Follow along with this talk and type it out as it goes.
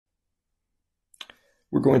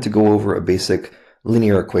we're going to go over a basic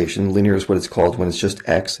linear equation. Linear is what it's called when it's just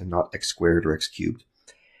x and not x squared or x cubed.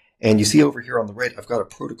 And you see over here on the right, I've got a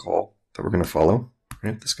protocol that we're going to follow,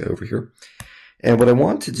 right? This guy over here. And what I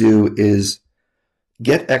want to do is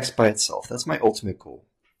get x by itself. That's my ultimate goal.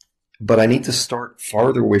 But I need to start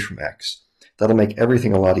farther away from x. That'll make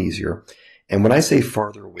everything a lot easier. And when I say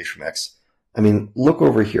farther away from x, I mean, look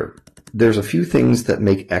over here. There's a few things that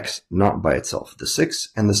make x not by itself, the 6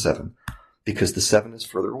 and the 7. Because the 7 is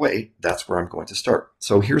further away, that's where I'm going to start.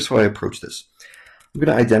 So here's how I approach this. I'm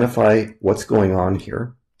going to identify what's going on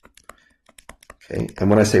here. Okay, and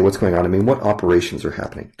when I say what's going on, I mean what operations are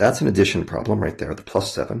happening. That's an addition problem right there, the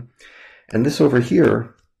plus 7. And this over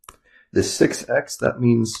here, this 6x, that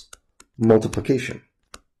means multiplication.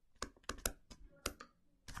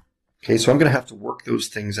 Okay, so I'm going to have to work those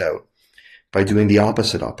things out by doing the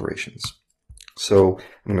opposite operations. So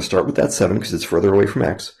I'm going to start with that 7 because it's further away from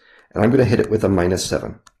x, and I'm going to hit it with a minus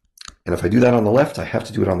 7. And if I do that on the left, I have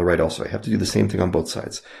to do it on the right also. I have to do the same thing on both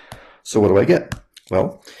sides. So what do I get?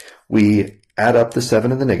 Well, we add up the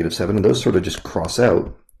 7 and the negative 7, and those sort of just cross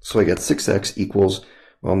out. So I get 6x equals,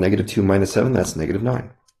 well, negative 2 minus 7, that's negative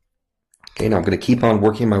 9. Okay, now I'm going to keep on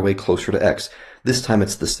working my way closer to x. This time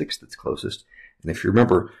it's the 6 that's closest. And if you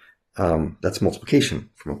remember, that's multiplication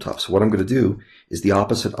from up top. So what I'm going to do is the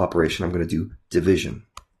opposite operation. I'm going to do division.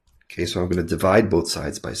 Okay, so I'm going to divide both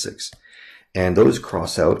sides by 6. And those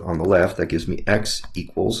cross out on the left. That gives me x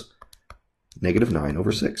equals negative 9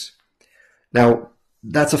 over 6. Now,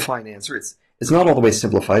 that's a fine answer. It's not all the way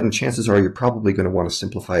simplified, and chances are you're probably going to want to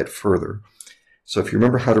simplify it further. So if you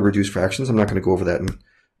remember how to reduce fractions, I'm not going to go over that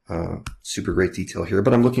in super great detail here,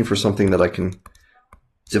 but I'm looking for something that I can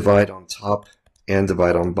divide on top and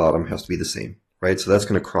divide on bottom. It has to be the same, right? So that's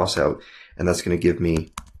going to cross out, and that's going to give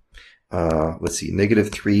me, let's see,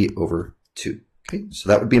 negative 3 over 2. Okay, so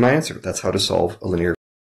that would be my answer. That's how to solve a linear